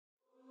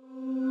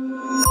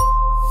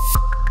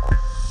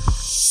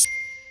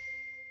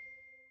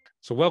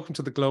So welcome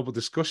to the Global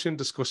Discussion,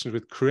 discussions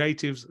with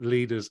creatives,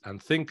 leaders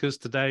and thinkers.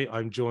 Today,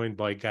 I'm joined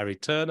by Gary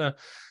Turner.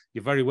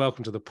 You're very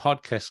welcome to the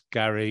podcast,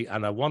 Gary.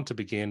 And I want to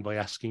begin by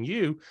asking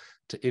you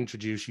to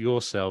introduce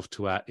yourself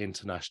to our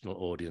international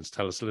audience.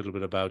 Tell us a little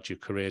bit about your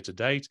career to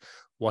date,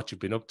 what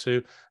you've been up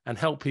to, and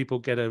help people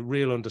get a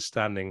real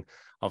understanding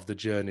of the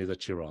journey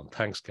that you're on.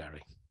 Thanks,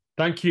 Gary.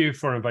 Thank you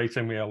for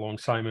inviting me along,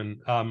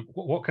 Simon.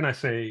 What can I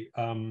say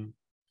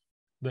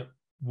that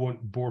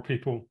won't bore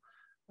people?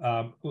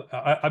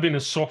 I've been in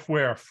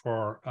software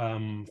for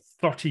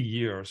 30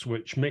 years,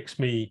 which makes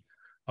me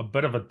a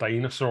bit of a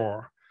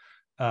dinosaur.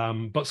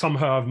 But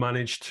somehow I've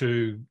managed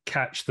to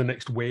catch the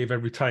next wave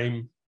every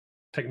time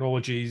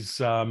technologies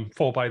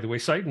fall by the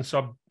wayside. And so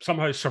I'm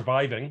somehow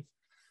surviving.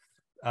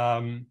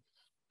 I've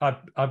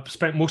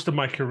spent most of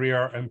my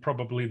career in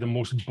probably the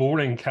most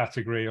boring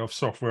category of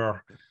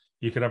software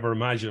you could ever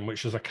imagine,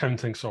 which is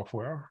accounting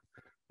software.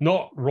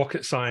 Not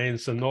rocket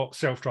science and not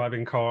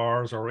self-driving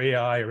cars or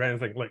AI or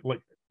anything like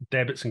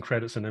debits and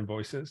credits and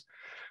invoices.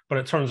 But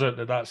it turns out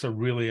that that's a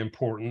really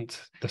important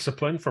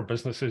discipline for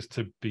businesses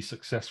to be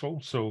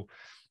successful. So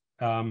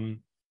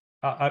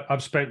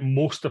I've spent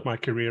most of my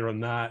career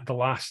on that. The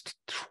last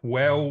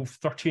 12,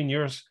 13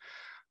 years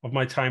of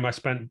my time, I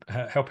spent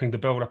helping to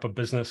build up a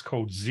business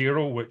called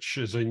Xero, which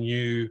is a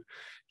new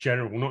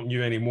not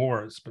new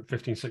anymore, it's about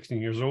 15,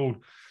 16 years old,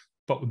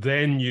 but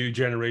then new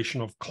generation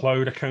of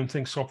cloud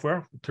accounting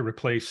software to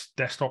replace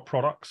desktop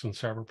products and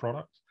server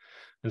products.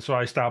 And so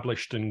I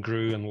established and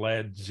grew and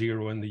led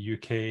Xero in the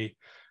UK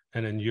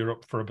and in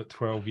Europe for about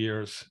 12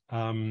 years.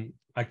 I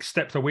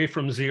stepped away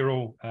from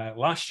Xero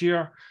last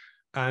year,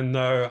 and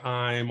now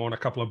I'm on a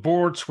couple of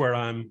boards where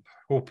I'm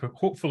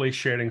hopefully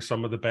sharing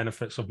some of the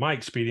benefits of my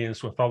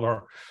experience with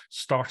other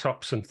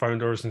startups and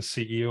founders and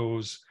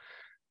CEOs.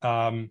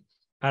 And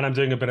I'm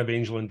doing a bit of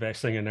angel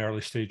investing and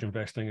early stage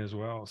investing as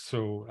well.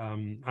 So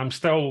I'm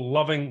still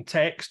loving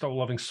tech, still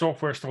loving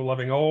software, still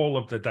loving all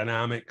of the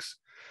dynamics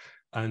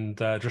and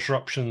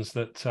disruptions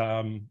that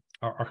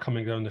are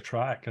coming down the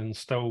track, and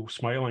still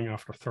smiling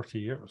after 30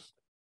 years.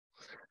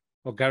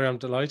 Well, Gary, I'm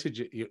delighted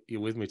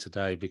you're with me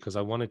today, because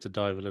I wanted to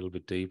dive a little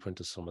bit deeper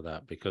into some of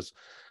that, because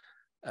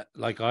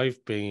like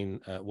I've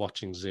been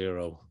watching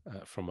Xero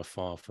from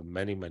afar for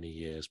many, many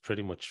years,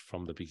 pretty much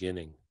from the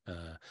beginning.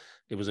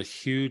 It was a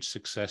huge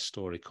success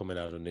story coming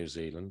out of New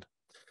Zealand.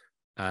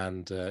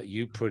 And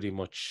you pretty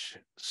much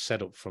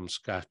set up from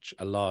scratch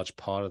a large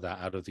part of that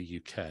out of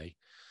the UK.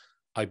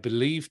 I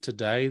believe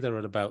today they're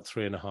at about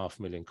 3.5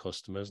 million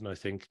customers. And I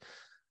think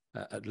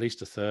at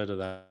least a third of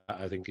that,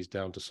 I think, is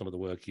down to some of the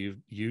work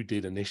you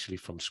did initially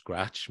from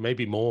scratch,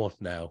 maybe more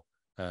now.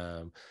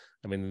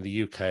 I mean, in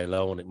the UK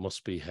alone, it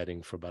must be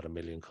heading for about 1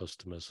 million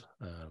customers.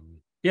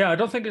 Yeah, I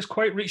don't think it's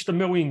quite reached 1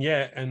 million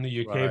yet in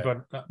the UK,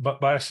 right.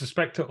 but I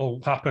suspect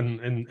it'll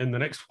happen in the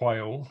next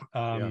while.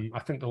 Yeah. I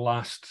think the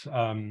last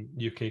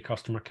UK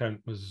customer count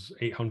was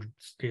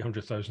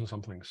 800,000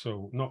 something,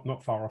 so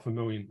not far off 1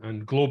 million.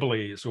 And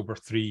globally, it's over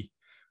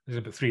there's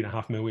about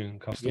 3.5 million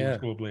customers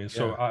globally. And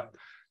so,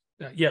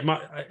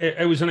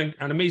 it was an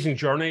amazing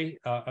journey.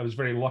 I was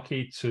very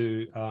lucky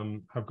to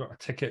have got a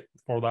ticket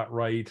for that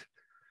ride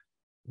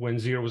when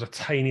Xero was a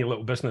tiny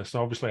little business.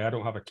 Now, obviously, I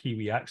don't have a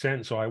Kiwi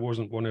accent, so I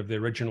wasn't one of the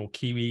original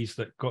Kiwis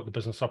that got the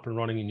business up and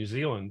running in New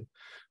Zealand.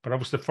 But I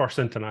was the first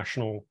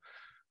international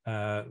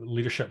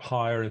leadership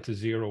hire into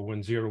Xero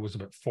when Xero was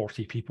about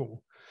 40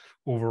 people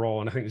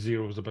overall. And I think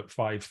Xero was about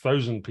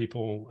 5,000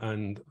 people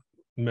and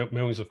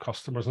millions of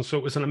customers. And so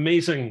it was an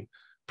amazing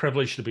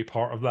privilege to be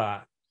part of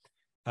that.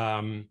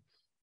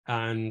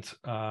 And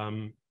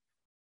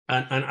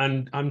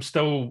I'm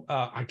still,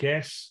 I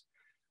guess,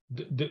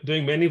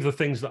 doing many of the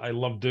things that I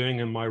love doing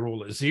in my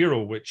role at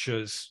Xero, which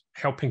is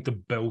helping to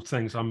build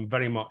things. I'm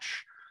very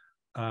much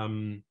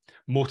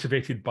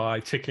motivated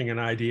by taking an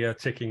idea,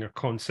 taking a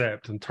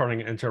concept and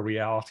turning it into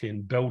reality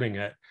and building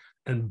it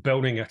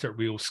at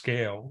real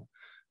scale.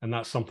 And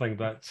that's something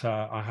that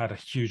I had a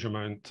huge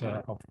amount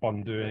of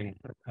fun doing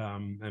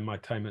in my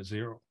time at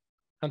Xero.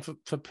 And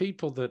for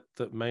people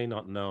that may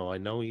not know, I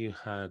know you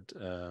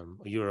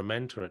were a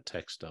mentor at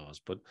Techstars,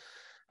 but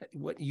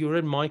you were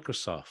in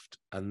Microsoft,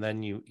 and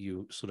then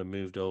you sort of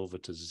moved over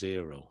to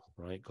Xero,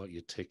 right? Got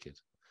your ticket.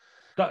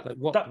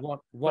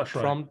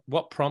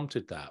 What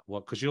prompted that?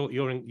 Because you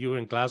were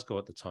in Glasgow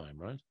at the time,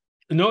 right?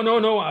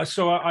 No.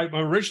 So I'm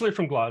originally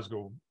from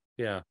Glasgow.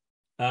 Yeah.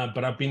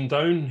 But I've been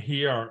down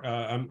here.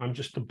 I'm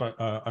just about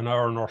an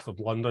hour north of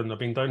London. I've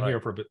been down here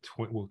for about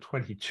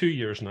 22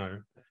 years now.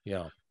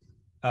 Yeah.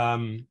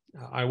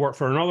 I work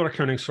for another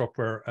accounting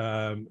software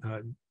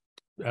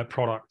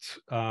product,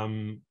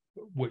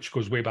 which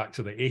goes way back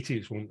to the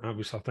 80s when I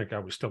think I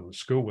was still in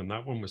school when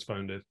that one was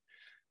founded,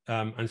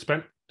 and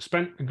spent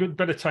a good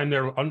bit of time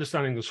there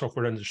understanding the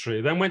software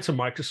industry. Then went to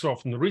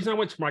Microsoft, and the reason I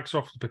went to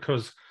Microsoft is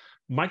because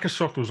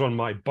Microsoft was on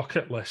my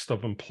bucket list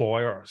of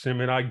employers. I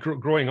mean,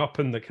 growing up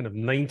in the kind of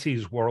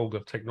 90s world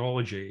of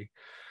technology,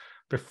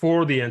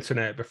 before the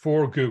internet,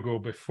 before Google,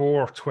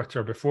 before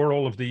Twitter, before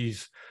all of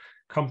these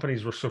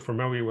companies we're so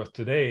familiar with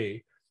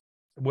today,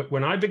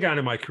 when I began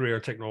in my career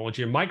in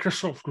technology,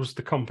 Microsoft was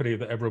the company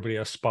that everybody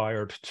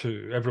aspired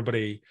to.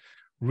 Everybody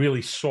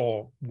really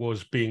saw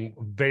was being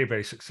very,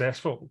 very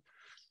successful.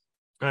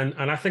 And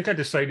I think I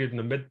decided in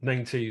the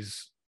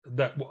mid-90s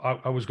that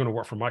I was going to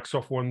work for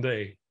Microsoft one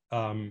day.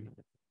 And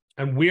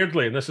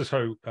weirdly, and this is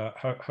how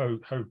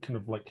kind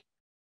of like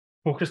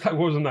focused I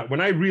was on that.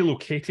 When I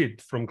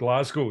relocated from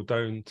Glasgow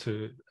down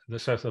to the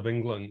south of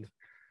England,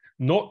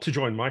 not to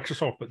join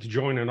Microsoft, but to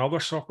join another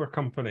software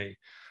company,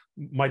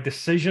 my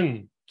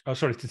decision,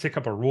 to take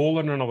up a role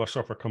in another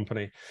software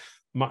company,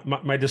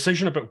 my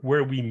decision about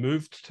where we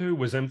moved to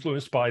was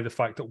influenced by the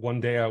fact that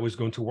one day I was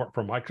going to work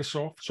for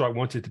Microsoft. So I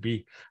wanted to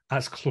be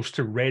as close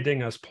to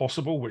Reading as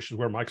possible, which is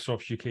where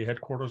Microsoft's UK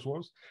headquarters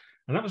was.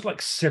 And that was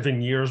like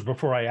 7 years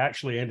before I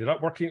actually ended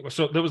up working.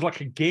 So there was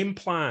like a game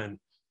plan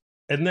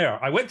in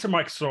there. I went to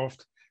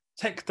Microsoft,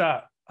 ticked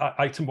that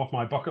item off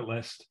my bucket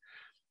list.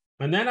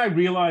 And then I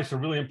realized I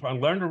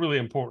learned a really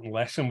important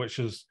lesson, which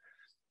is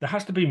there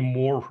has to be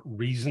more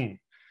reason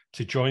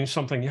to join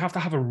something. You have to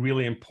have a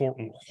really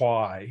important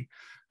why.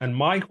 And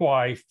my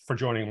why for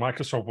joining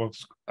Microsoft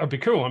was, it'd be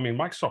cool. I mean,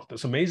 Microsoft,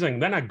 it's amazing.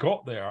 Then I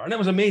got there and it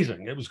was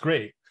amazing. It was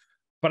great.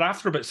 But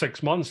after about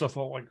 6 months, I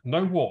thought, like,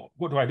 now what?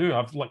 What do I do?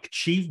 I've like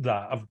achieved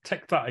that. I've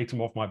ticked that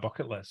item off my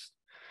bucket list.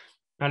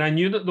 And I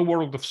knew that the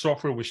world of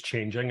software was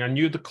changing. I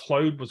knew the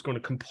cloud was going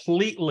to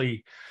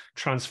completely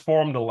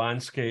transform the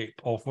landscape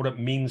of what it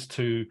means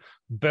to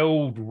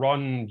build,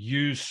 run,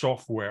 use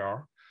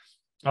software.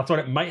 I thought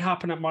it might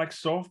happen at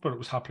Microsoft, but it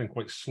was happening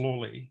quite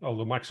slowly,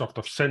 although Microsoft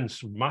have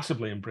since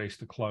massively embraced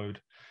the cloud.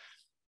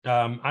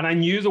 And I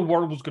knew the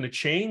world was going to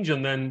change.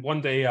 And then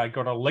one day I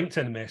got a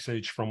LinkedIn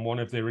message from one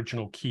of the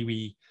original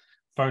Kiwi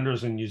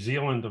founders in New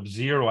Zealand of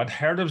Xero. I'd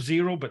heard of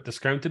Xero, but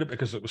discounted it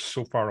because it was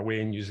so far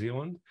away in New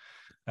Zealand,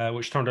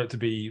 which turned out to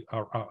be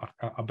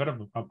a bit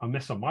of a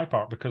miss on my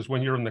part, because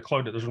when you're in the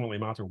cloud, it doesn't really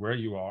matter where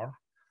you are.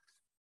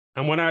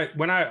 And when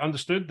I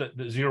understood that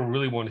Xero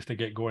really wanted to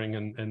get going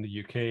in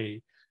the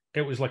UK,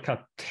 it was like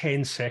a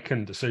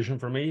 10-second decision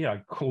for me.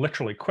 I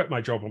literally quit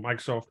my job at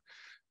Microsoft.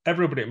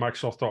 Everybody at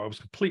Microsoft thought I was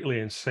completely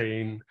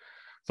insane,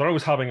 thought I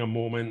was having a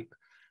moment,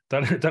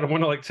 that I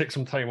want to like take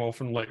some time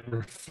off and like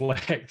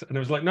reflect. And it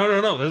was like,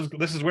 no,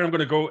 this is where I'm going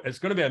to go. It's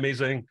going to be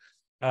amazing.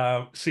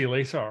 See you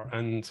later.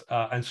 And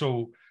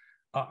so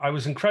I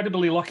was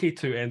incredibly lucky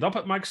to end up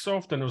at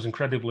Microsoft, and I was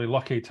incredibly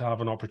lucky to have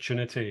an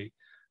opportunity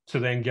to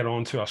then get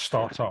on to a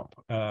startup.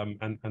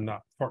 And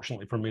that,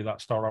 fortunately for me,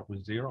 that startup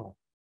was Xero.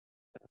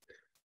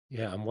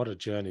 Yeah, and what a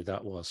journey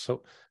that was.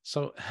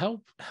 So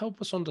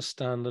help us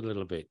understand a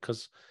little bit,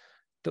 because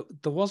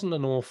there wasn't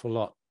an awful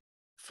lot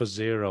for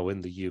Xero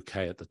in the UK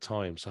at the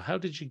time. So how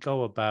did you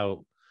go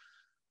about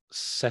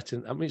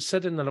setting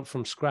that up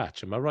from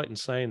scratch? Am I right in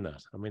saying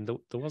that? I mean,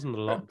 there wasn't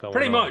a lot going on.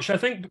 Pretty much. I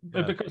think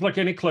because like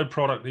any cloud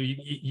product,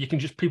 you can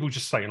people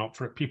just sign up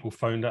for it. People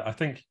found it. I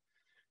think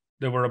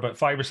there were about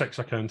 5 or 6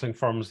 accounting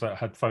firms that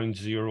had found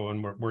Xero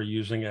and were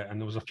using it.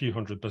 And there was a few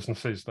hundred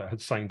businesses that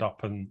had signed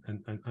up and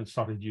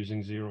started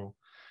using Xero.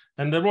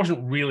 And there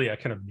wasn't really a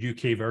kind of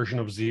UK version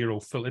of Xero.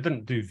 It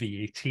didn't do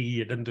VAT.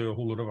 It didn't do a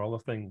whole lot of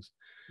other things.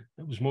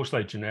 It was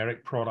mostly a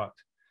generic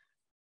product.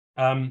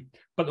 But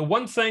the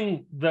one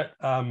thing that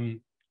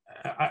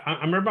I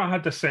remember I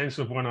had the sense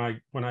of when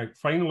I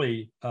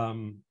finally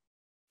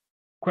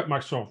quit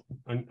Microsoft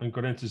and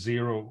got into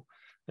Xero,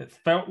 it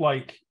felt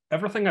like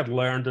everything I'd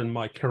learned in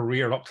my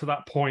career up to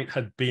that point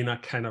had been a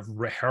kind of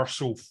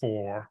rehearsal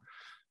for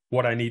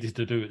what I needed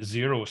to do at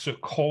Xero. So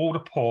it called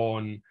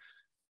upon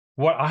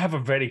I have a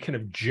very kind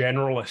of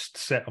generalist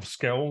set of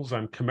skills.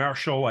 I'm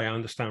commercial. I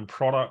understand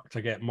product.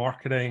 I get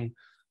marketing.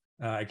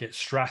 I get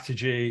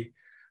strategy.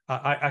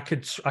 I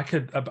could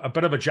a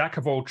bit of a jack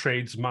of all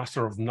trades,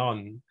 master of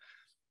none.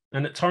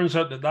 And it turns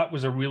out that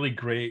was a really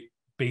great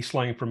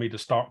baseline for me to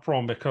start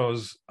from,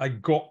 because I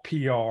got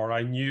PR.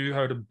 I knew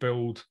how to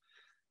build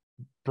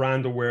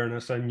brand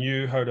awareness. I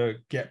knew how to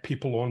get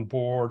people on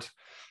board.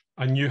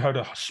 I knew how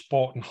to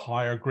spot and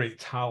hire great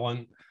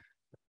talent.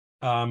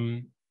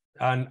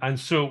 And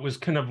so it was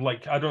kind of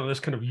like, I don't know, this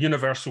kind of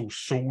universal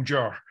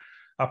soldier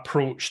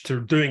approach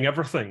to doing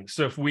everything.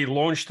 So if we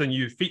launched a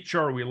new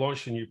feature, or we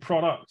launched a new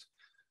product,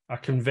 a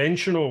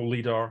conventional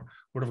leader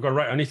would have gone,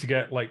 right, I need to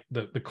get like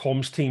the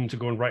comms team to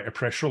go and write a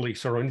press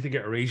release, or I need to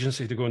get our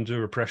agency to go and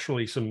do a press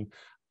release, and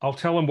I'll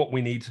tell them what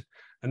we need,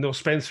 and they'll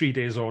spend 3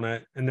 days on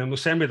it, and then they'll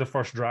send me the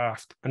first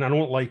draft, and I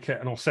don't like it,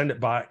 and I'll send it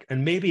back,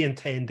 and maybe in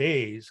 10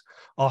 days,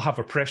 I'll have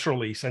a press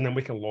release, and then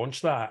we can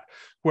launch that.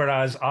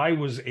 Whereas I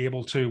was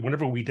able to,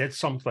 whenever we did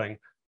something,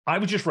 I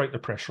would just write the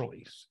press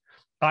release.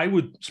 I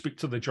would speak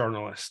to the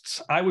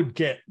journalists. I'd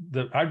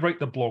write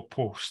the blog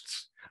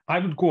posts. I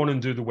would go on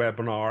and do the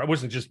webinar. It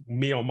wasn't just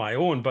me on my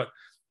own, but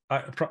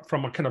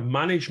from a kind of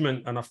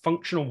management and a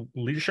functional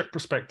leadership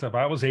perspective,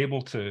 I was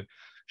able to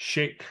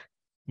shake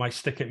my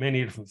stick at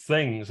many different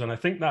things. And I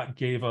think that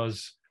gave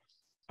us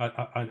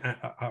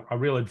a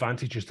real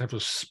advantage in terms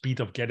of speed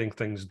of getting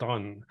things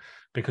done,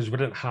 because we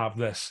didn't have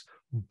this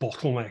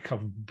bottleneck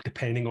of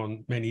depending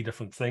on many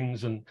different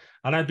things. And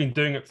I'd been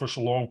doing it for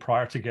so long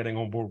prior to getting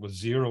on board with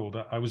Xero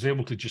that I was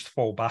able to just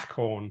fall back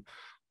on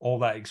all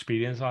that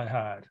experience I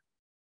had.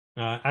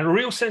 And a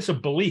real sense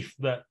of belief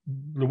that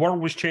the world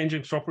was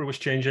changing, software was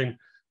changing,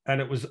 and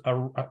it was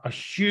a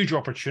huge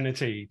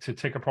opportunity to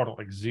take a product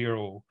like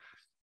Xero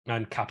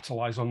and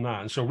capitalize on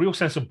that. And so a real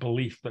sense of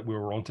belief that we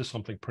were onto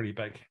something pretty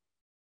big.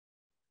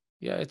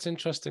 Yeah, it's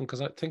interesting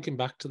because thinking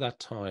back to that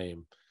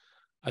time,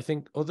 I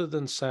think other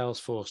than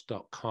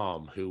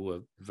Salesforce.com, who were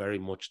very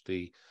much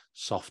the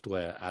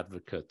software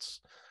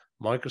advocates,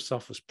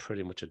 Microsoft was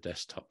pretty much a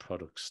desktop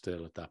product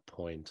still at that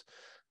point.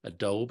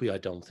 Adobe, I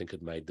don't think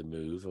had made the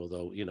move,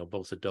 although, you know,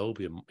 both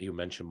Adobe and you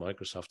mentioned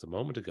Microsoft a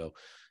moment ago,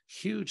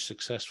 huge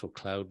successful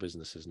cloud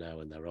businesses now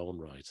in their own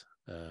right.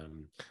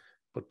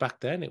 But back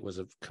then it was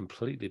a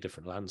completely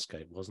different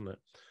landscape, wasn't it?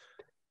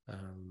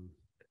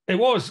 It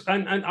was,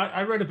 and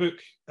I read a book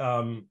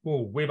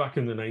way back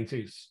in the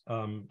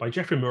 90s by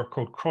Geoffrey Moore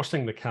called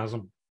Crossing the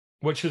Chasm,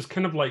 which is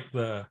kind of like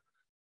the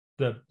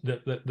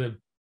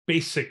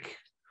basic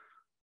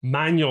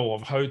manual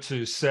of how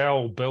to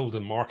sell, build,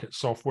 and market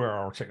software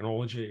or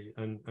technology,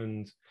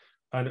 and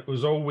it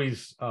was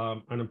always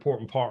an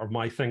important part of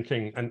my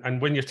thinking.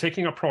 And when you're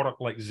taking a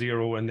product like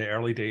Xero in the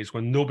early days,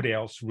 when nobody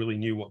else really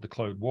knew what the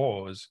cloud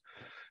was,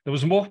 there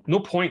was no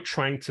point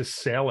trying to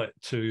sell it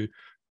to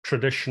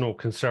traditional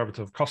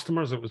conservative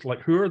customers. It was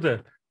like, who are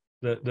the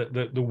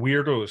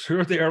weirdos? Who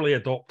are the early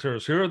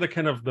adopters? Who are the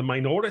kind of the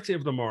minority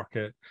of the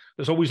market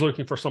that's always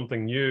looking for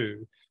something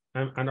new?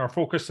 And our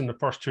focus in the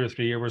first 2 or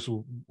 3 years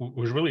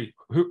was really,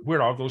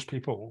 where are those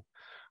people?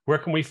 Where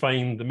can we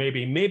find the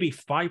maybe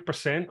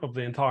 5% of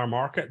the entire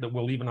market that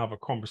will even have a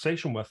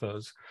conversation with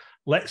us?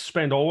 Let's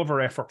spend all of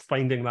our effort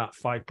finding that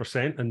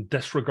 5% and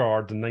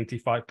disregard the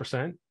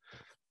 95%.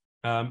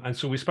 And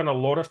so we spent a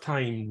lot of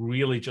time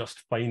really just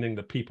finding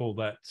the people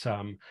that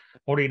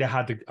already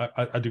had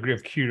a degree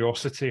of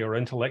curiosity or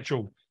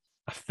intellectual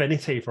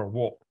affinity for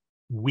what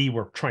we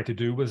were trying to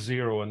do with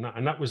Xero.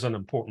 And that was an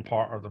important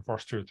part of the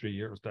first 2 or 3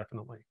 years,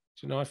 definitely.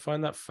 You know, I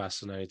find that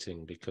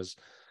fascinating because,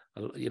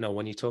 you know,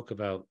 when you talk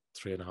about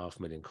 3.5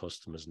 million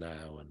customers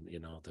now and, you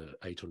know, the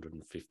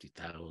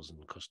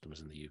 850,000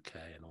 customers in the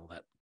UK and all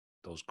that,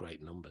 those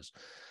great numbers.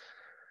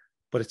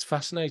 But it's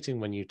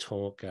fascinating when you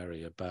talk,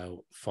 Gary,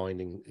 about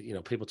finding, you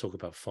know, people talk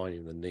about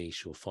finding the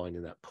niche or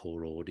finding that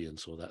core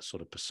audience or that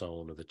sort of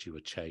persona that you were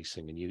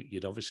chasing. And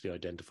you'd obviously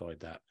identified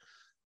that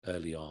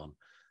early on.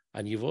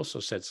 And you've also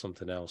said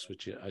something else,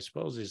 which I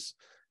suppose is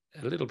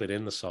a little bit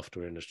in the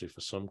software industry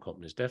for some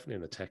companies, definitely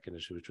in the tech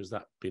industry, which was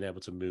that being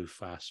able to move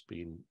fast,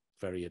 being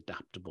very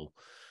adaptable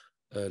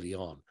early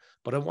on.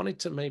 But I wanted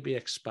to maybe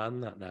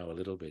expand that now a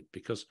little bit,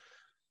 because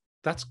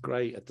that's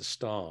great at the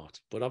start,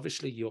 but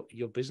obviously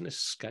your business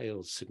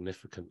scaled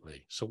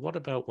significantly. So what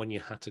about when you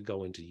had to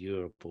go into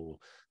Europe or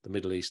the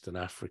Middle East and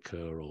Africa,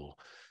 or,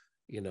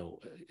 you know,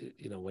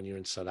 when you're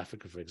in South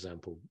Africa, for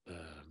example,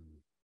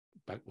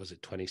 back, was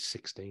it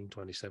 2016,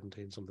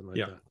 2017, something like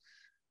that?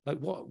 Like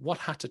what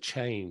had to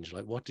change?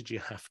 Like, what did you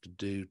have to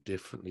do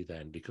differently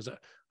then? Because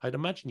I'd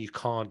imagine you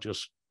can't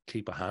just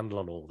keep a handle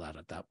on all that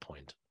at that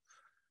point.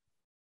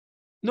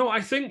 No,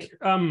 I think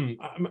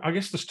I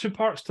guess there's 2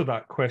 parts to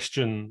that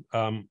question.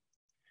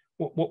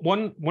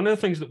 One of the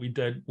things that we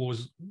did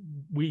was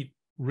we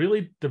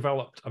really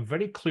developed a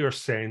very clear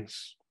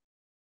sense,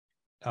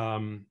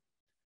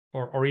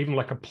 or even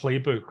like a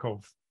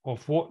playbook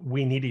of what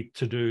we needed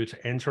to do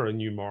to enter a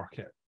new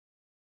market.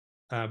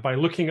 By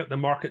looking at the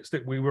markets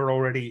that we were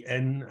already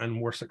in and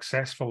were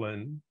successful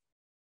in,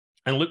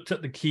 and looked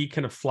at the key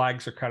kind of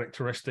flags or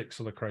characteristics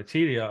or the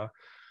criteria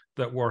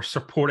that were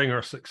supporting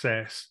our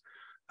success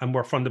and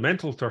were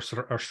fundamental to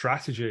our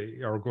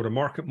strategy, our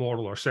go-to-market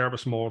model, our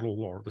service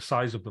model, or the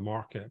size of the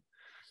market.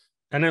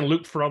 And then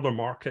looked for other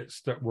markets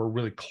that were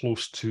really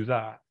close to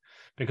that,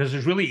 because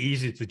it's really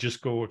easy to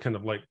just go kind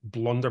of like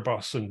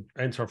blunderbuss and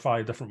enter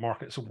 5 different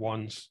markets at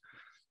once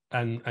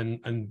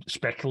and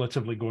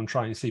speculatively go and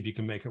try and see if you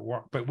can make it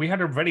work. But we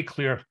had a very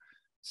clear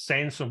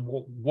sense of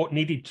what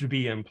needed to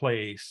be in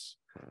place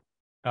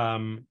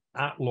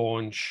at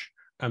launch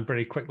and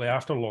very quickly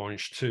after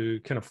launch to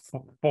kind of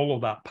follow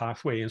that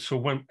pathway. And so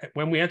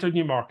when we entered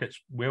new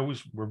markets, we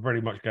always were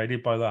very much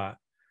guided by that.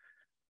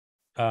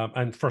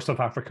 And for South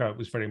Africa, it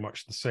was very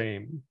much the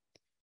same.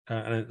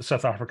 And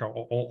South Africa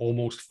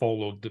almost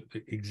followed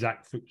the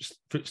exact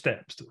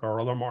footsteps that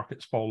our other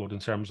markets followed in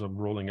terms of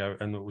rolling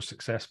out, and it was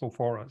successful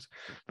for us.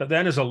 But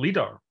then as a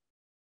leader,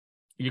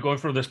 you go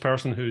for this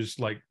person who's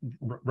like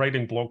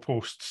writing blog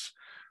posts,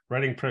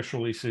 writing press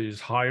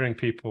releases, hiring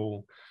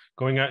people,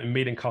 going out and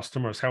meeting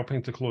customers,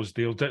 helping to close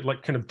deals,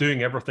 like kind of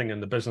doing everything in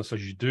the business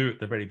as you do at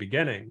the very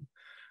beginning,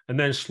 and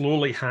then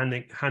slowly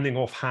handing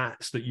off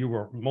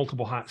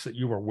multiple hats that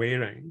you were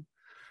wearing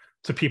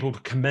to people to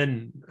come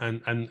in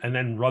and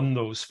then run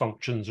those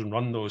functions and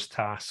run those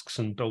tasks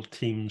and build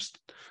teams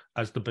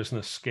as the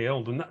business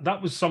scaled. And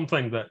that was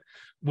something that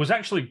was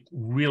actually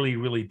really,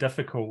 really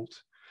difficult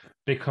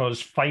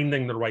because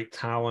finding the right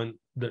talent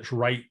that's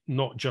right,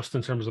 not just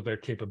in terms of their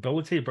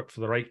capability, but for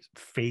the right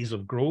phase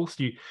of growth.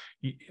 You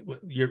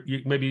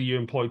maybe you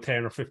employ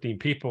 10 or 15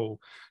 people.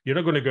 You're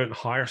not going to go out and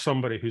hire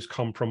somebody who's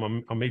come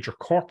from a major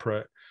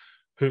corporate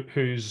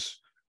who's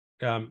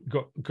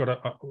got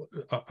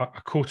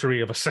a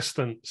coterie of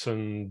assistants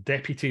and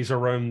deputies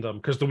around them,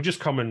 because they'll just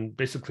come and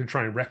basically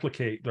try and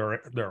replicate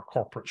their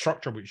corporate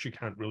structure, which you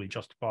can't really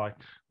justify,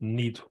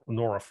 need,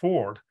 nor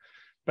afford.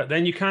 But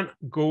then you can't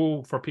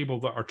go for people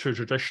that are too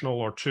traditional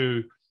or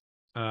too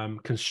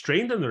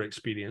constrained in their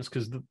experience,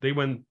 because they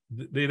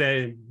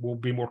then will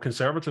be more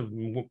conservative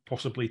and won't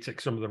possibly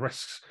take some of the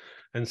risks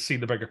and see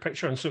the bigger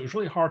picture. And so it was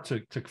really hard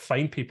to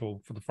find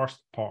people for the first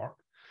part.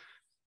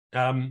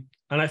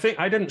 And I think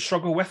I didn't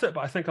struggle with it,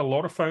 but I think a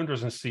lot of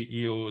founders and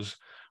CEOs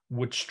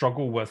would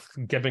struggle with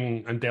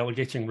giving and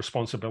delegating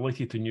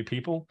responsibility to new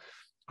people.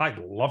 I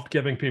loved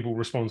giving people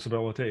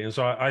responsibility. And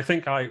so I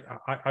think I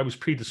was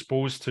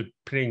predisposed to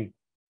being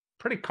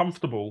pretty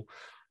comfortable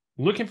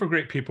looking for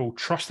great people,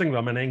 trusting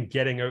them, and then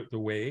getting out the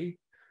way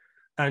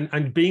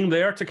and being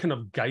there to kind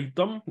of guide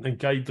them and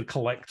guide the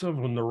collective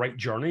on the right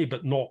journey,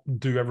 but not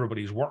do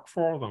everybody's work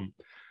for them.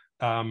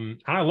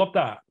 And I love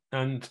that.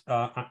 And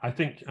I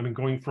think,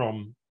 going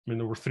from,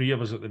 there were 3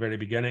 of us at the very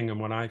beginning. And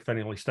when I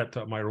finally stepped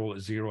out of my role at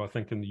Xero, I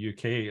think in the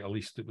UK, at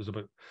least, it was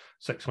about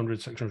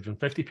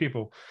 650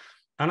 people.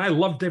 And I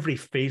loved every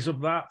phase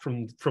of that,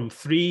 from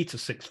 3 to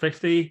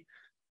 650,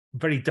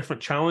 very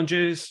different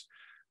challenges,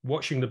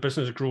 watching the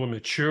business grow and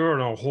mature,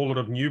 and a whole lot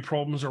of new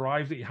problems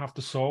arrive that you have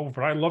to solve.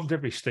 But I loved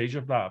every stage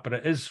of that. But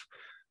it is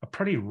a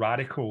pretty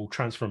radical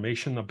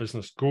transformation a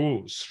business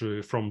goes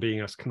through, from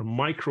being a kind of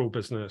micro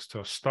business to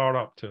a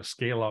startup to a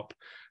scale up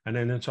and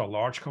then into a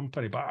large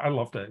company. But I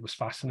loved it. It was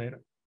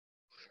fascinating.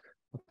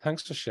 Well,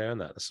 thanks for sharing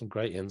that. There's some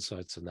great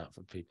insights in that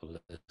for people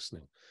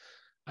listening.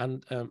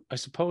 And I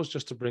suppose,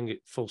 just to bring it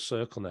full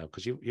circle now,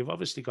 because you've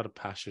obviously got a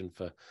passion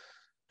for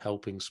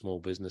helping small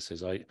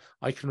businesses.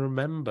 I can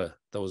remember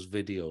those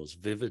videos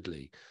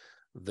vividly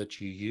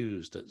that you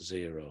used at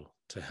Xero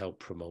to help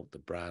promote the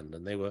brand,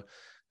 and they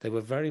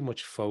were very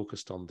much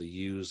focused on the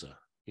user.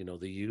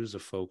 The user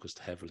focused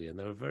heavily, and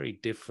they were very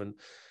different,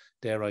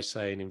 dare I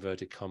say, in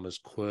inverted commas,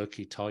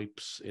 quirky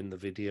types in the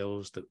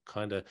videos that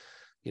kind of,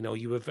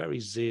 you were very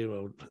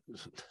Xero,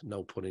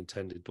 no pun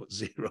intended, but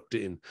zeroed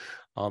in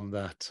on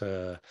that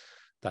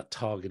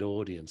target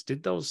audience.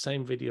 Did those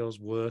same videos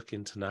work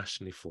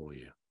internationally for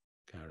you,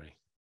 Gary?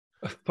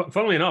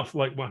 Funnily enough,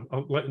 like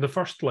the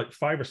first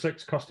 5 or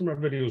 6 customer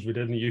videos we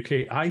did in the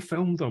UK, I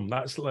filmed them.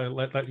 That's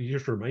like you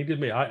just reminded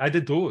me. I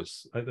did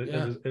those. And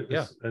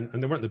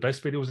they weren't the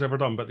best videos ever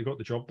done, but they got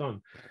the job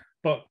done.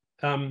 But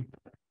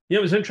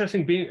it was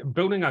interesting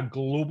building a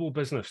global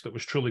business that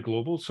was truly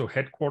global. So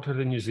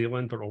headquartered in New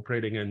Zealand, but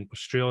operating in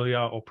Australia,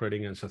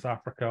 operating in South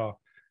Africa,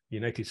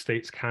 United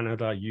States,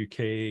 Canada,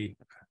 UK,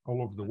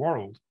 all over the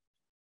world.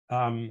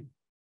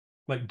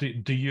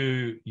 Do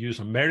you use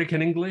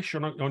American English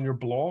on your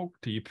blog?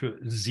 Do you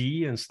put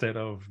Z instead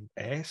of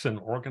S in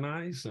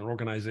organize and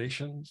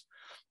organizations?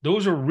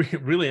 Those are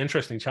really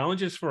interesting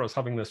challenges for us,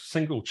 having this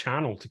single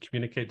channel to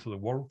communicate to the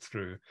world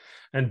through.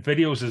 And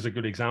videos is a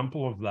good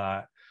example of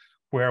that,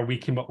 where we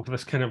came up with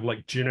this kind of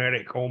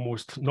generic,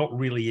 almost not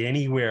really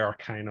anywhere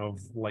kind of,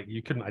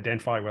 you couldn't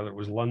identify whether it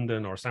was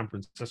London or San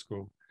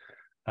Francisco.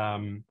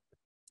 And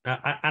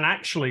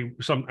actually,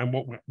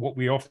 what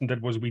we often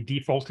did was we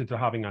defaulted to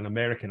having an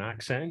American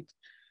accent,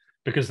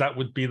 because that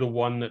would be the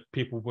one that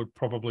people would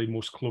probably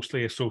most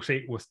closely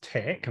associate with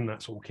tech, and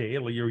that's okay.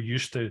 You're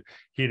used to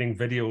hearing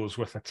videos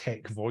with a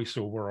tech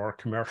voiceover or a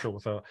commercial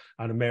with an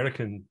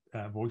American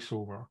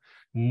voiceover,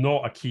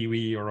 not a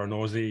Kiwi or an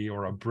Aussie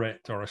or a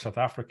Brit or a South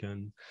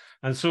African.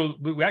 And so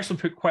we actually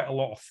put quite a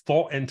lot of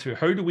thought into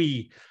how do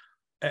we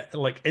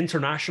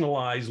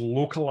internationalize,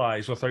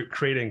 localize without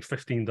creating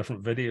 15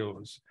 different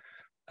videos.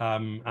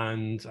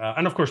 And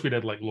of course we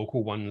did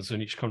local ones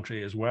in each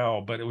country as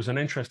well, but it was an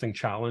interesting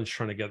challenge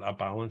trying to get that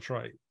balance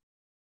right.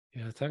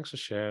 Yeah, thanks for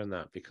sharing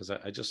that, because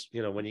I just,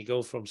 when you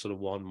go from sort of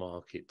one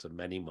market to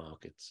many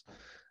markets,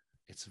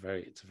 it's a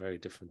very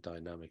different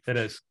dynamic. It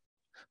is.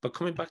 But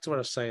coming back to what I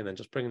was saying, then,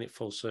 just bringing it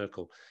full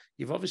circle,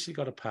 you've obviously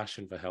got a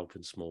passion for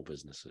helping small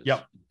businesses.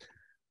 Yep.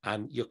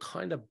 And you're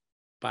kind of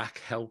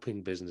back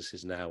helping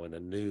businesses now in a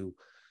new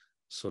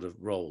sort of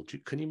role.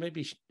 Can you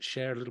maybe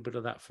share a little bit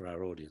of that for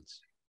our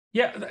audience?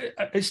 Yeah,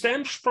 it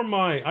stems from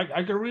I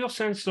get a real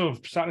sense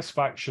of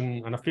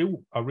satisfaction, and I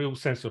feel a real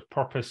sense of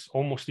purpose,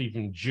 almost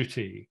even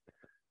duty,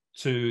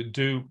 to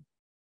do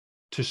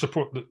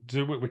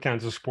what we can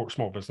to support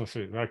small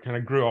businesses. I kind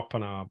of grew up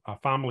in a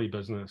family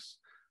business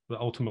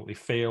that ultimately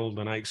failed,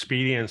 and I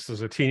experienced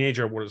as a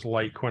teenager what it's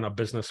like when a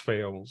business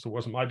fails. It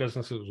wasn't my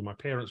business, it was my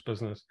parents'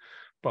 business,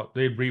 but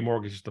they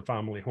remortgaged the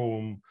family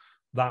home.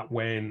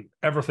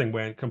 Everything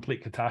went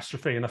complete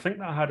catastrophe. And I think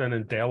that had an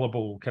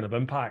indelible kind of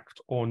impact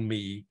on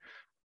me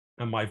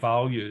and my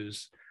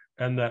values,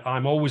 and that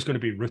I'm always going to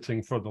be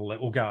rooting for the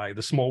little guy,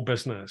 the small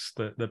business,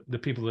 the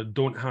people that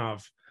don't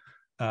have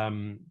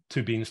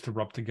 2 beans to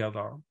rub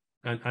together.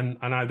 And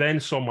I then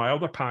saw my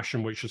other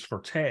passion, which is for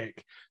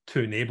tech,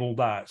 to enable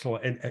that. So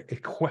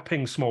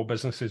equipping small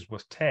businesses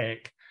with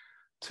tech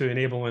to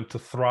enable them to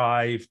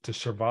thrive, to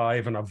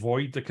survive, and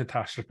avoid the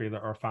catastrophe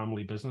that our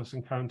family business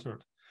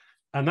encountered.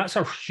 And that's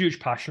a huge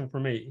passion for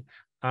me.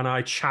 And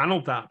I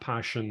channeled that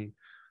passion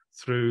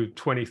through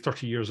 20,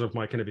 30 years of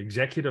my kind of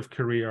executive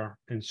career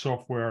in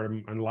software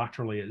and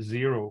laterally at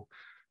Xero.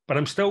 But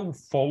I'm still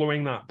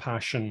following that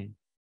passion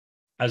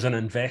as an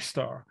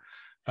investor,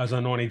 as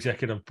a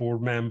non-executive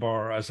board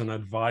member, as an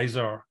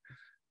advisor.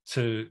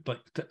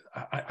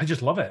 I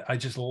just love it. I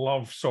just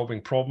love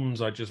solving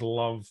problems. I just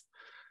love,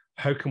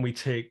 how can we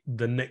take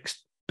the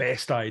next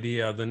best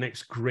idea, the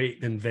next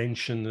great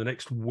invention, the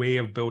next way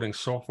of building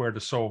software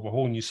to solve a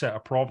whole new set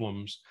of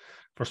problems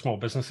for small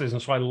businesses.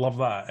 And so I love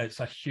that.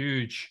 It's a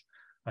huge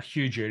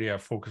area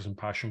of focus and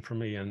passion for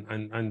me. And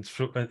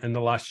in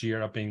the last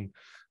year, I've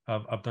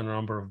done a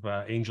number of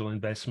angel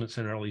investments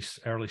and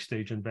early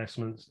stage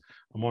investments.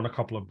 I'm on a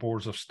couple of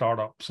boards of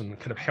startups and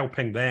kind of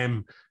helping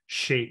them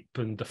shape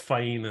and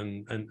define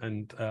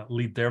and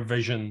lead their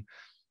vision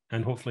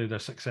and hopefully their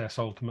success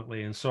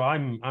ultimately. And so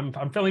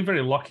I'm feeling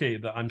very lucky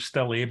that I'm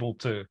still able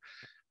to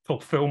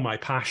fulfill my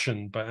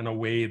passion, but in a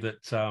way that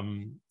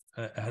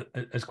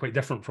is quite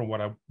different from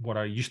what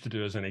I used to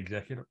do as an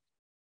executive.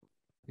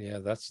 Yeah,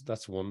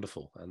 that's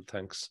wonderful, and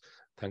thanks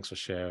for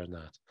sharing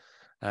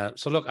that.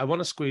 So look, I want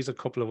to squeeze a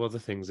couple of other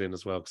things in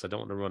as well, because I don't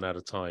want to run out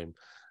of time.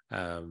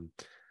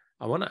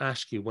 I want to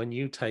ask you, when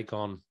you take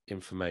on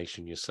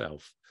information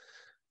yourself,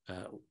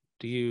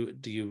 do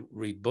you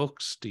read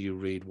books? Do you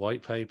read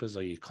white papers?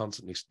 Are you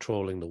constantly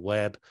trawling the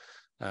web?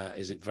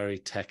 Is it very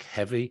tech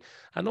heavy?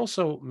 And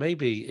also,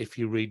 maybe if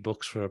you read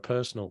books from a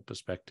personal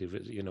perspective,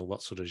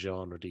 what sort of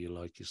genre do you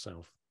like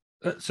yourself?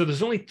 So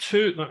there's only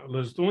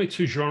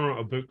two genre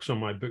of books on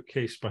my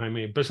bookcase behind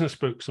me: business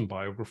books and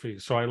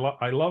biographies. So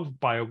I love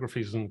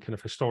biographies and kind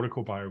of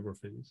historical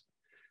biographies.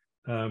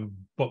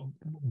 But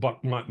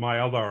my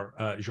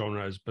other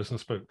genre is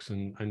business books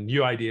and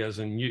new ideas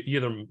and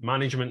either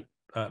management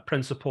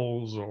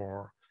principles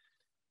or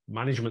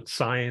management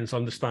science,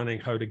 understanding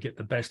how to get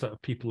the best out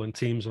of people and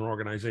teams and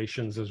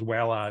organizations, as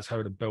well as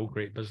how to build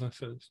great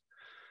businesses.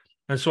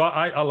 And so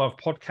I love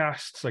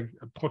podcasts.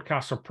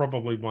 Podcasts are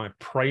probably my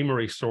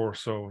primary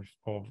source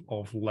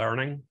of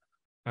learning,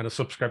 and I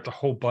subscribe to a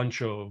whole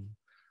bunch of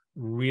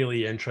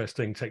really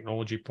interesting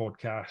technology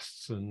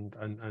podcasts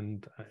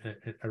and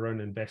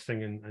around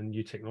investing in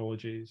new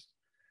technologies.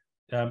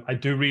 I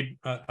do read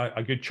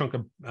a good chunk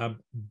of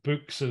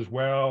books as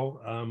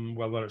well,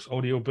 whether it's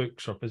audio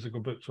books or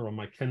physical books or on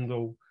my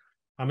Kindle.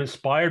 I'm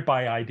inspired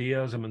by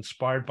ideas. I'm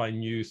inspired by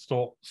new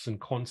thoughts and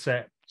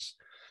concepts.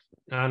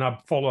 And I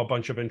follow a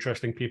bunch of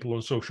interesting people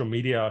on social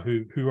media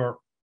who are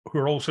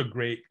also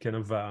great kind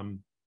of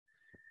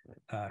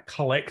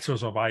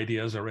collectors of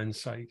ideas or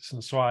insights.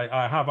 And so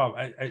I have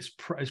I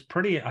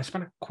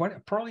spend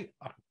probably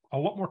a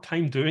lot more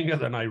time doing it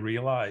than I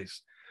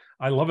realize.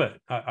 I love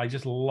it. I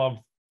just love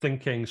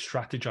thinking,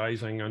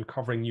 strategizing,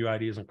 uncovering new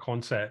ideas and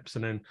concepts,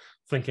 and then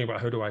thinking about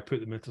how do I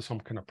put them into some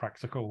kind of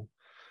practical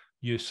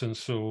use. And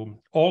so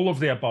all of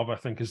the above, I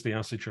think, is the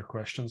answer to your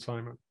question,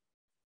 Simon.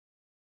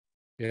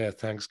 Yeah,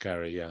 thanks,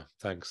 Gary. Yeah,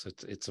 thanks.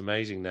 It's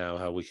amazing now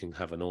how we can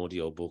have an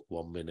audio book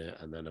 1 minute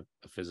and then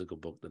a physical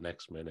book the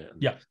next minute,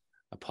 and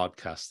a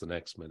podcast the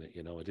next minute.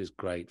 It is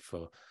great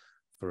for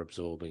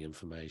absorbing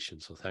information.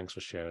 So thanks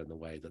for sharing the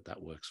way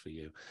that works for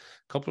you.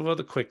 A couple of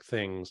other quick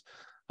things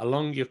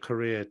along your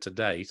career to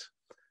date,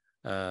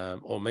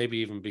 or maybe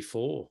even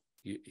before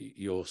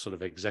your sort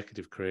of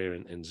executive career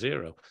in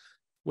Xero.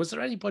 Was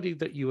there anybody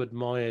that you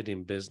admired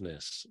in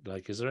business?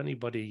 Like, is there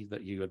anybody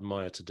that you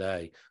admire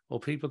today, or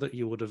people that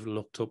you would have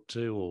looked up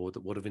to, or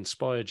that would have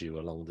inspired you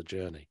along the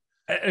journey?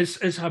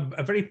 It's a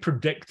very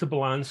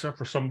predictable answer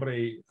for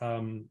somebody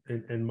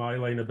in my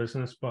line of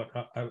business, but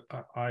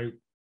I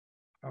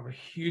have a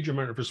huge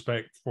amount of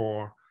respect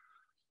for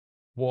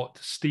what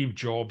Steve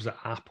Jobs at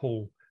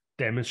Apple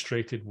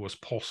demonstrated was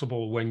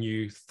possible when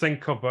you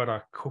think about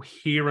a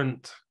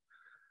coherent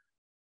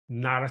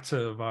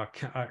narrative, a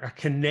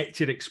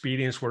connected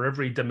experience where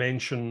every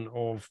dimension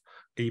of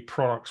a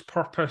product's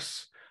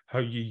purpose, how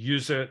you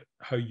use it,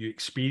 how you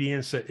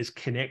experience it, is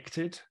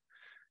connected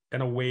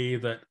in a way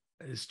that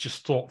is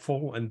just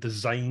thoughtful and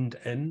designed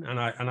in. And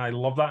I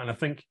love that. And I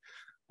think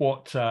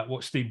what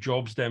Steve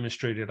Jobs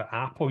demonstrated at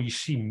Apple, you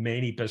see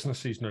many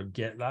businesses now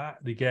get that.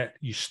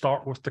 You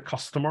start with the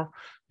customer,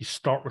 you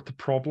start with the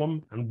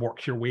problem and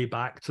work your way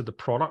back to the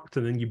product,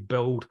 and then you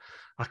build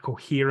a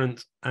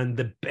coherent and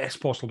the best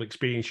possible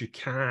experience you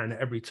can at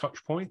every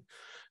touch point.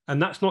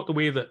 And that's not the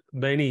way that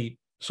many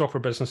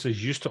software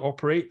businesses used to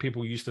operate.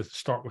 People used to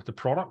start with the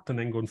product and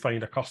then go and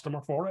find a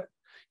customer for it.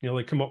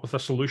 They come up with a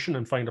solution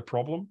and find a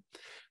problem.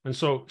 And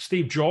so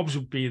Steve Jobs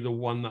would be the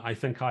one that I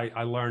think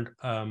I learned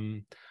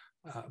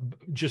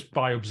just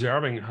by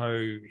observing how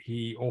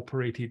he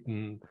operated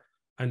and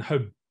how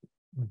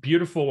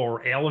beautiful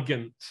or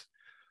elegant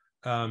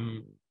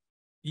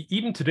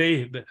even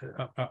today,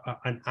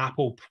 an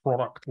Apple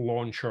product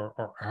launch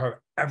or how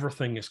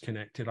everything is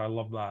connected, I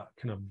love that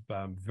kind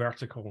of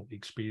vertical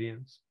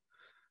experience,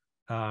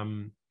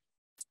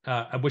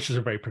 which is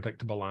a very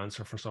predictable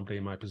answer for somebody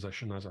in my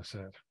position, as I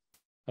said.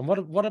 And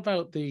what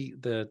about the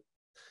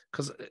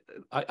because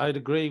I'd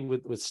agree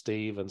with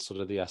Steve and sort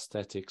of the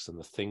aesthetics and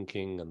the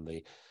thinking and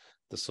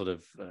the sort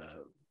of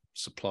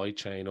supply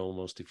chain,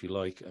 almost, if you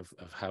like,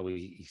 of how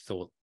he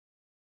thought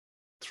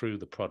through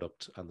the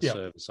product and the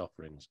service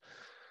offerings.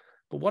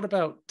 But what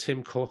about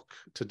Tim Cook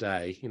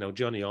today? You know,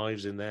 Johnny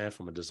Ives in there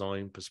from a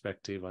design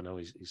perspective. I know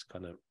he's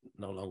kind of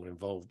no longer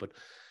involved, but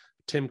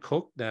Tim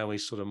Cook now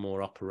is sort of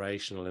more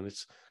operational, and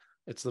it's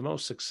the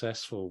most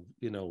successful,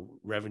 you know,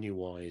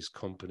 revenue-wise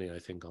company, I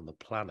think, on the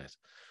planet.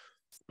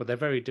 But they're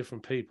very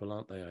different people,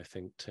 aren't they? I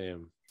think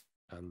Tim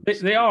and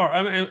they are.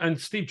 I mean, and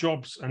Steve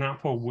Jobs and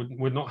Apple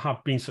would not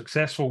have been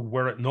successful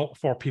were it not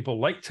for people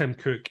like Tim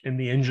Cook in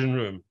the engine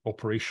room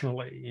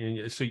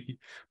operationally. And so,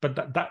 but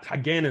that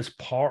again is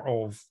part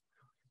of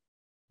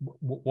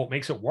what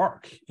makes it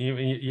work.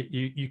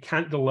 You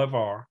can't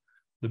deliver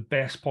the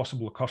best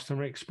possible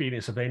customer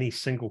experience of any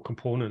single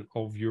component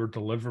of your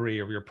delivery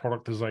or your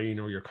product design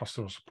or your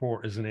customer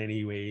support is in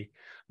any way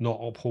not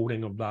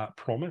upholding of that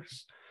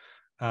promise.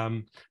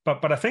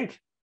 But I think,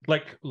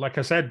 like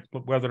I said,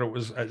 whether it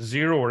was at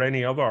Xero or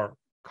any other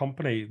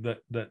company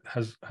that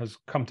has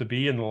come to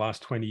be in the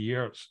last 20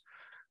 years,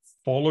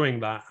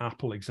 following that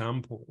Apple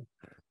example,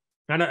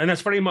 and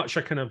it's very much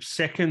a kind of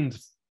second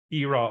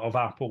era of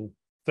Apple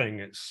thing.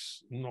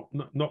 It's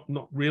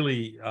not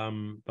really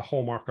the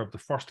hallmark of the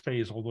first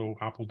phase, although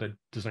Apple did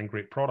design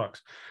great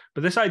products.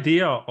 But this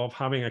idea of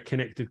having a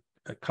connected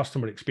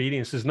customer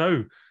experience is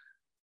now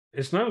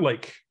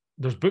like,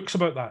 there's books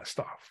about that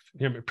stuff.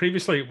 You know,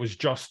 previously it was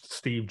just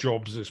Steve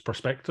Jobs'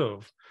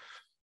 perspective,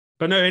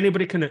 but now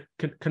anybody can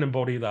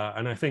embody that.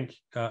 And I think,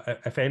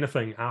 if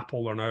anything,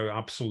 Apple are now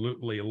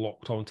absolutely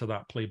locked onto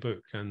that playbook.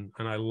 And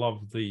I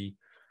love the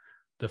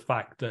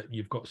fact that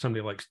you've got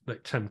somebody like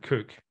Tim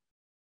Cook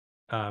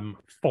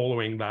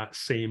following that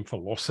same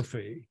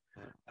philosophy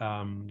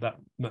that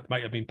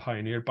might have been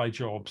pioneered by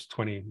Jobs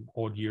 20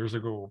 odd years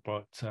ago,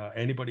 but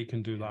anybody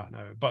can do that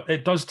now. But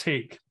it does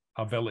take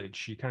a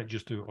village. You can't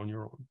just do it on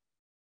your own.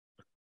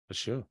 For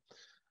sure.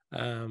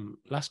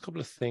 Last couple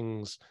of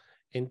things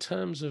in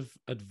terms of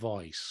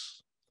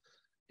advice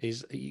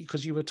is,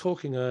 because you were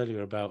talking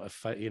earlier about a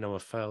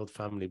failed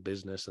family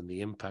business and the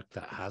impact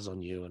that has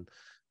on you and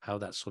how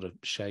that sort of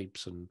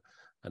shapes and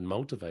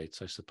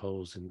motivates, I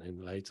suppose, in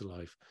later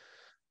life.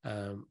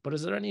 But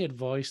is there any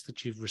advice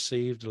that you've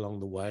received along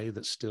the way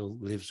that still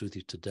lives with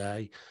you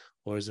today?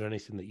 Or is there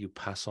anything that you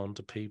pass on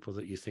to people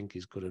that you think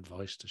is good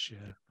advice to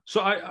share? So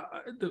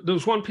there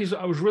was one piece that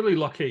I was really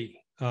lucky.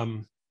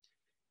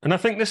 And I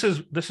think this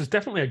is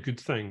definitely a good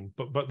thing,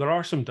 but there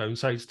are some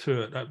downsides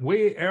to it.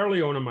 Way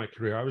early on in my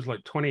career, I was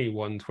like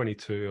 21,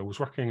 22. I was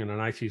working in an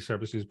IT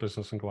services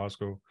business in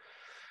Glasgow.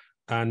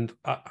 And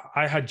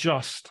I had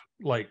just,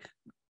 like,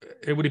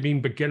 it would have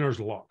been beginner's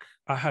luck.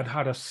 I had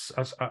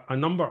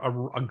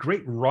a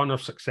great run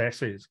of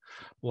successes,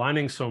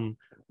 landing some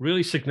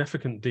really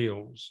significant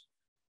deals.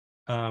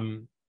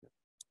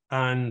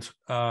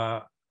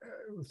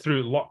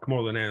 Through luck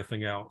more than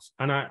anything else.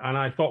 And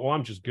I thought, well,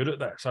 I'm just good at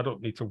this. I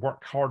don't need to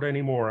work hard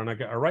anymore. And I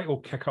get a right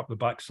old kick up the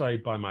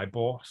backside by my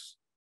boss,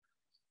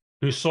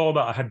 who saw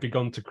that I had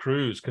begun to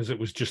cruise because it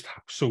was just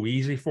so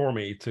easy for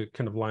me to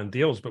kind of land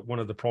deals. But one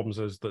of the problems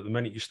is that the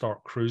minute you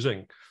start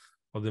cruising,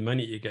 or the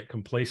minute you get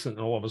complacent,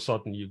 and all of a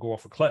sudden you go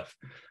off a cliff.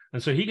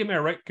 And so he gave me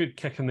a right good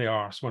kick in the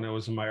arse when I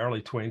was in my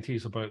early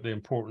 20s about the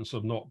importance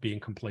of not being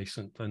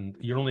complacent. And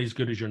you're only as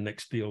good as your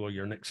next deal or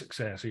your next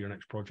success or your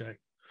next project.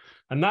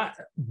 And that,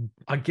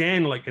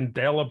 again, like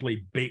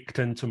indelibly baked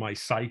into my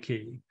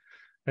psyche,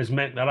 has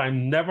meant that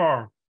I'm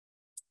never,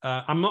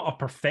 I'm not a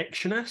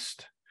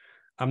perfectionist.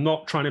 I'm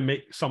not trying to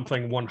make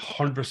something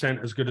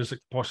 100% as good as it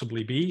could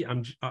possibly be.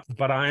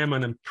 But I am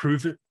an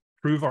improver.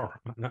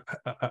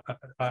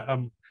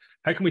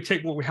 How can we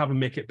take what we have and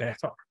make it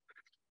better?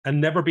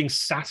 And never being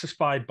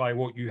satisfied by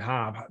what you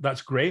have.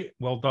 That's great.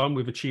 Well done.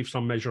 We've achieved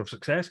some measure of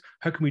success.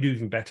 How can we do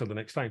even better the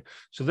next time?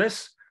 So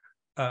this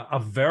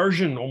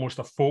aversion, almost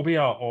a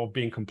phobia of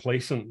being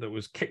complacent that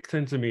was kicked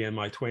into me in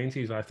my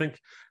 20s, I think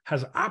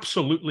has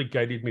absolutely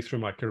guided me through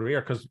my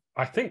career, because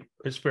I think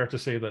it's fair to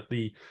say that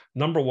the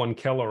number one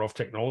killer of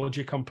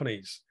technology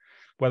companies,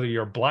 whether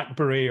you're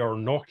BlackBerry or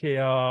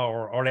Nokia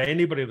or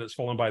anybody that's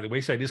fallen by the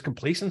wayside, is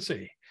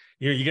complacency.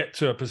 You get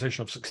to a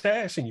position of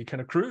success and you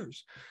kind of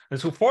cruise. And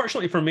so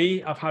fortunately for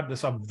me, I've had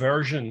this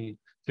aversion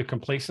to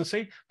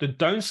complacency. The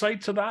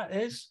downside to that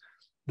is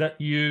that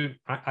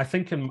I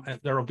think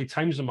there will be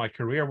times in my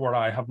career where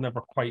I have never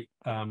quite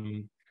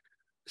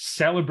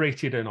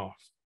celebrated enough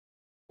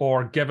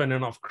or given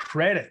enough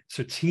credit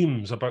to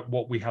teams about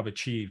what we have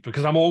achieved,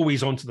 because I'm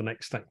always on to the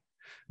next thing.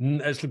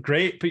 It's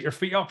great, put your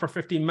feet up for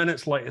 15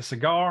 minutes, light a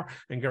cigar,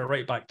 and get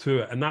right back to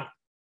it. And that,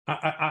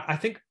 I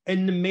think,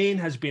 in the main,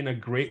 has been a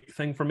great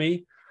thing for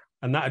me.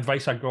 And that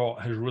advice I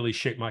got has really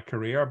shaped my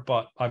career.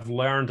 But I've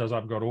learned as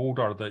I've got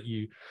older that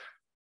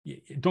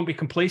don't be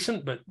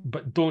complacent,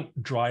 but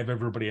don't drive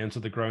everybody into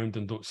the ground,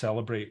 and don't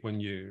celebrate when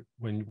you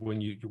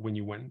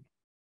win.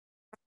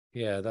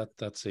 Yeah,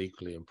 that's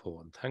equally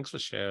important. Thanks for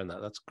sharing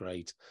that. That's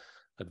great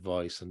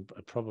advice, and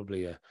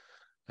probably a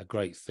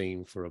great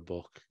theme for a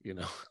book.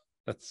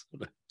 That's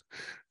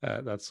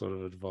that sort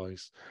of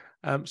advice.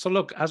 So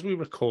look, as we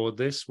record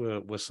this,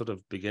 we're sort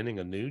of beginning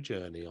a new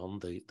journey on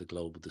the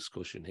global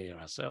discussion here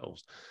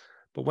ourselves.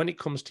 But when it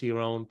comes to your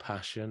own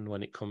passion,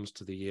 when it comes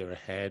to the year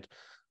ahead,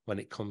 when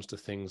it comes to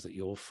things that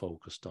you're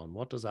focused on,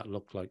 what does that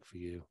look like for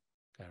you,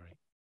 Gary?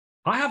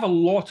 I have a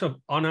lot of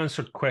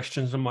unanswered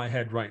questions in my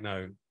head right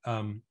now.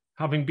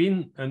 Having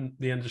been in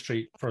the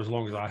industry for as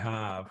long as I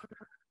have,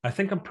 I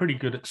think I'm pretty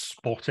good at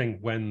spotting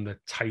when the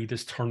tide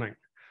is turning,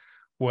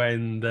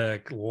 when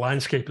the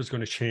landscape is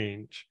going to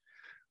change.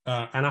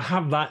 And I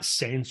have that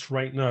sense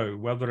right now,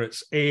 whether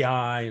it's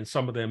AI and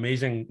some of the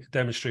amazing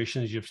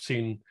demonstrations you've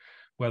seen,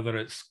 whether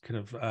it's kind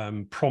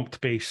of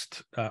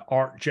prompt-based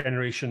art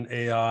generation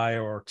AI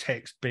or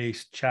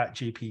text-based chat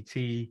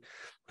GPT,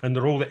 and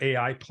the role that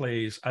AI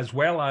plays, as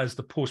well as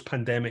the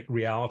post-pandemic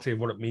reality of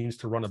what it means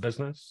to run a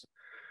business.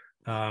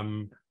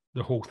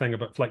 The whole thing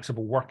about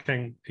flexible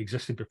working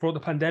existed before the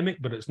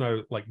pandemic, but it's now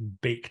like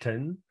baked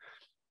in.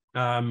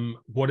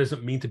 What does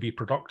it mean to be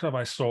productive?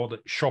 I saw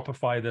that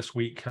Shopify this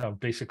week have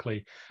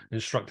basically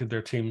instructed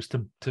their teams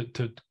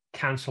to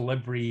cancel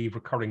every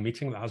recurring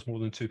meeting that has more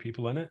than 2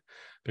 people in it,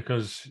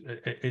 because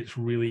it's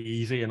really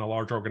easy in a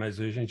large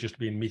organization just to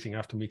be in meeting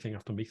after meeting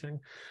after meeting.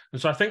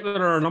 And so I think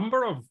there are a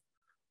number of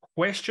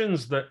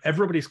questions that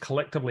everybody's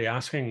collectively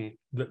asking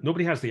that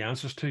nobody has the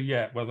answers to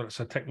yet, whether it's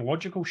a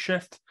technological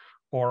shift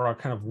or a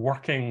kind of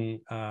working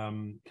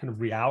kind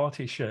of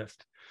reality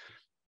shift.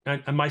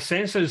 And my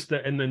sense is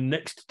that in the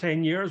next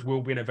 10 years,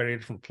 we'll be in a very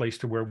different place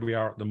to where we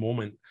are at the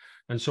moment.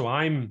 And so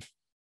I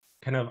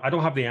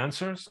don't have the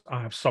answers.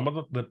 I have some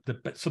of the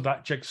bits of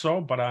that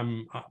jigsaw, but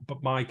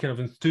my kind of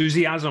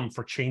enthusiasm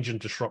for change and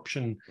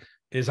disruption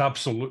is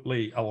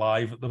absolutely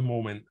alive at the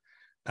moment.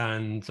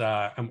 And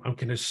I'm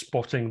kind of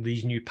spotting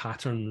these new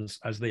patterns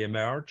as they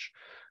emerge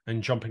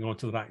and jumping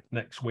onto that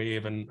next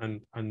wave.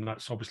 And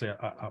that's obviously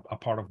a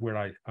part of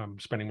where I'm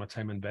spending my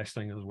time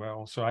investing as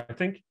well. So I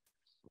think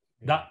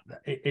that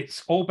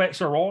it's all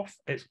bets are off.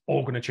 It's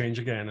all going to change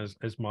again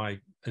is my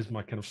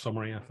kind of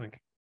summary, I think.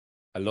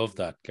 I love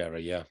that,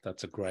 Gary. Yeah,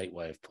 that's a great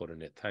way of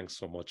putting it. Thanks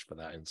so much for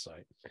that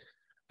insight.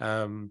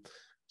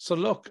 So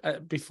look,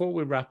 before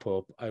we wrap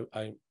up,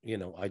 I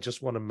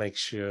just want to make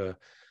sure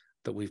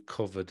that we've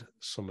covered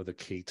some of the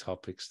key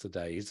topics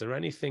today. Is there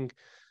anything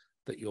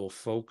that you're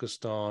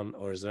focused on,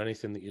 or is there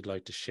anything that you'd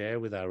like to share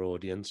with our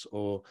audience?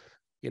 Or,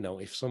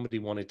 if somebody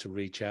wanted to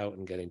reach out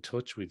and get in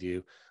touch with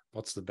you,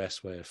 what's the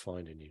best way of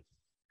finding you?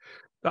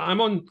 I'm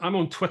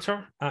on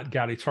Twitter at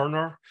Gary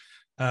Turner.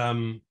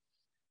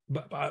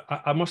 But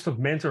I must have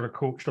mentored or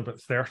coached about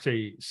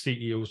 30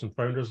 CEOs and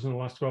founders in the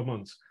last 12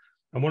 months.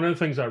 And one of the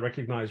things I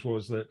recognized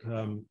was that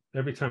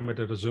every time I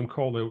did a Zoom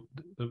call,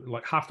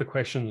 like half the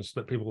questions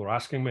that people were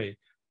asking me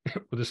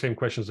were the same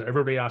questions that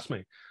everybody asked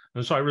me.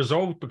 And so I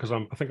resolved, because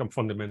I think I'm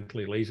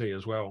fundamentally lazy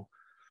as well,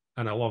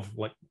 and I love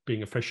like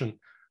being efficient.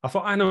 I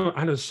thought I know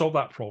how to solve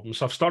that problem.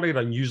 So I've started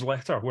a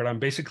newsletter where I'm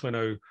basically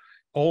now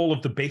all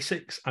of the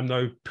basics. I'm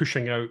now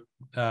pushing out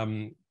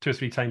 2 or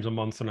 3 times a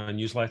month in a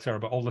newsletter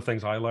about all the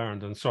things I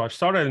learned. And so I've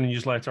started a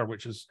newsletter,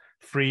 which is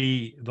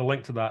free. The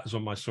link to that is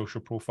on my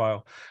social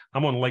profile.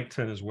 I'm on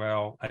LinkedIn as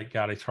well at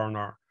Gary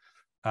Turner,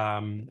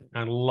 and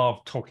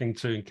love talking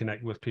to and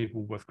connect with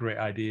people with great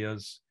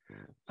ideas.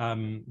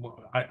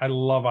 I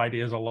love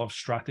ideas. I love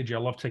strategy. I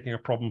love taking a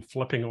problem,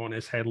 flipping it on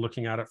its head,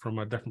 looking at it from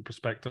a different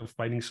perspective,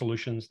 finding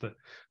solutions that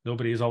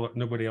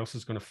nobody else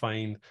is going to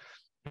find.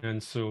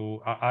 And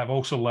so I've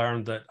also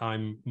learned that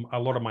a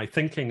lot of my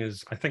thinking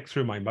is I think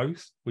through my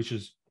mouth, which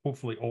is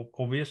hopefully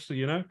obvious,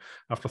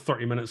 after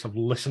 30 minutes of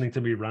listening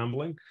to me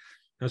rambling.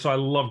 And so I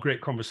love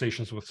great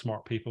conversations with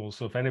smart people.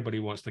 So if anybody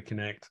wants to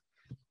connect,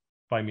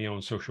 find me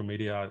on social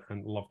media,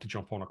 and love to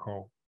jump on a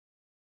call.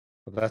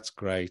 Well, that's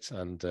great.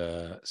 And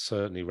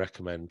certainly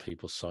recommend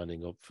people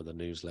signing up for the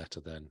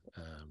newsletter then,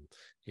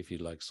 if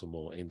you'd like some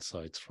more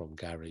insights from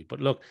Gary. But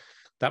look,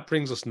 that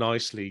brings us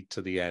nicely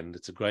to the end.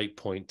 It's a great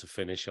point to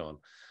finish on.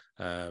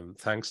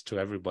 Thanks to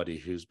everybody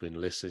who's been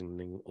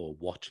listening or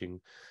watching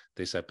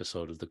this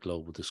episode of the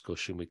Global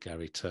Discussion with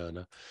Gary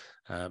Turner.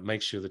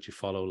 Make sure that you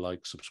follow,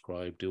 like,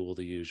 subscribe, do all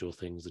the usual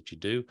things that you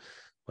do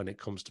when it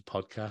comes to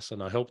podcasts.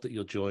 And I hope that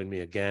you'll join me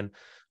again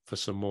for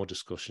some more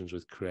discussions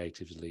with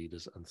creatives,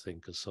 leaders, and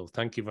thinkers. So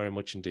thank you very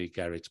much indeed,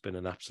 Gary. It's been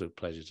an absolute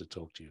pleasure to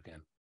talk to you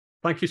again.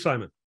 Thank you,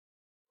 Simon.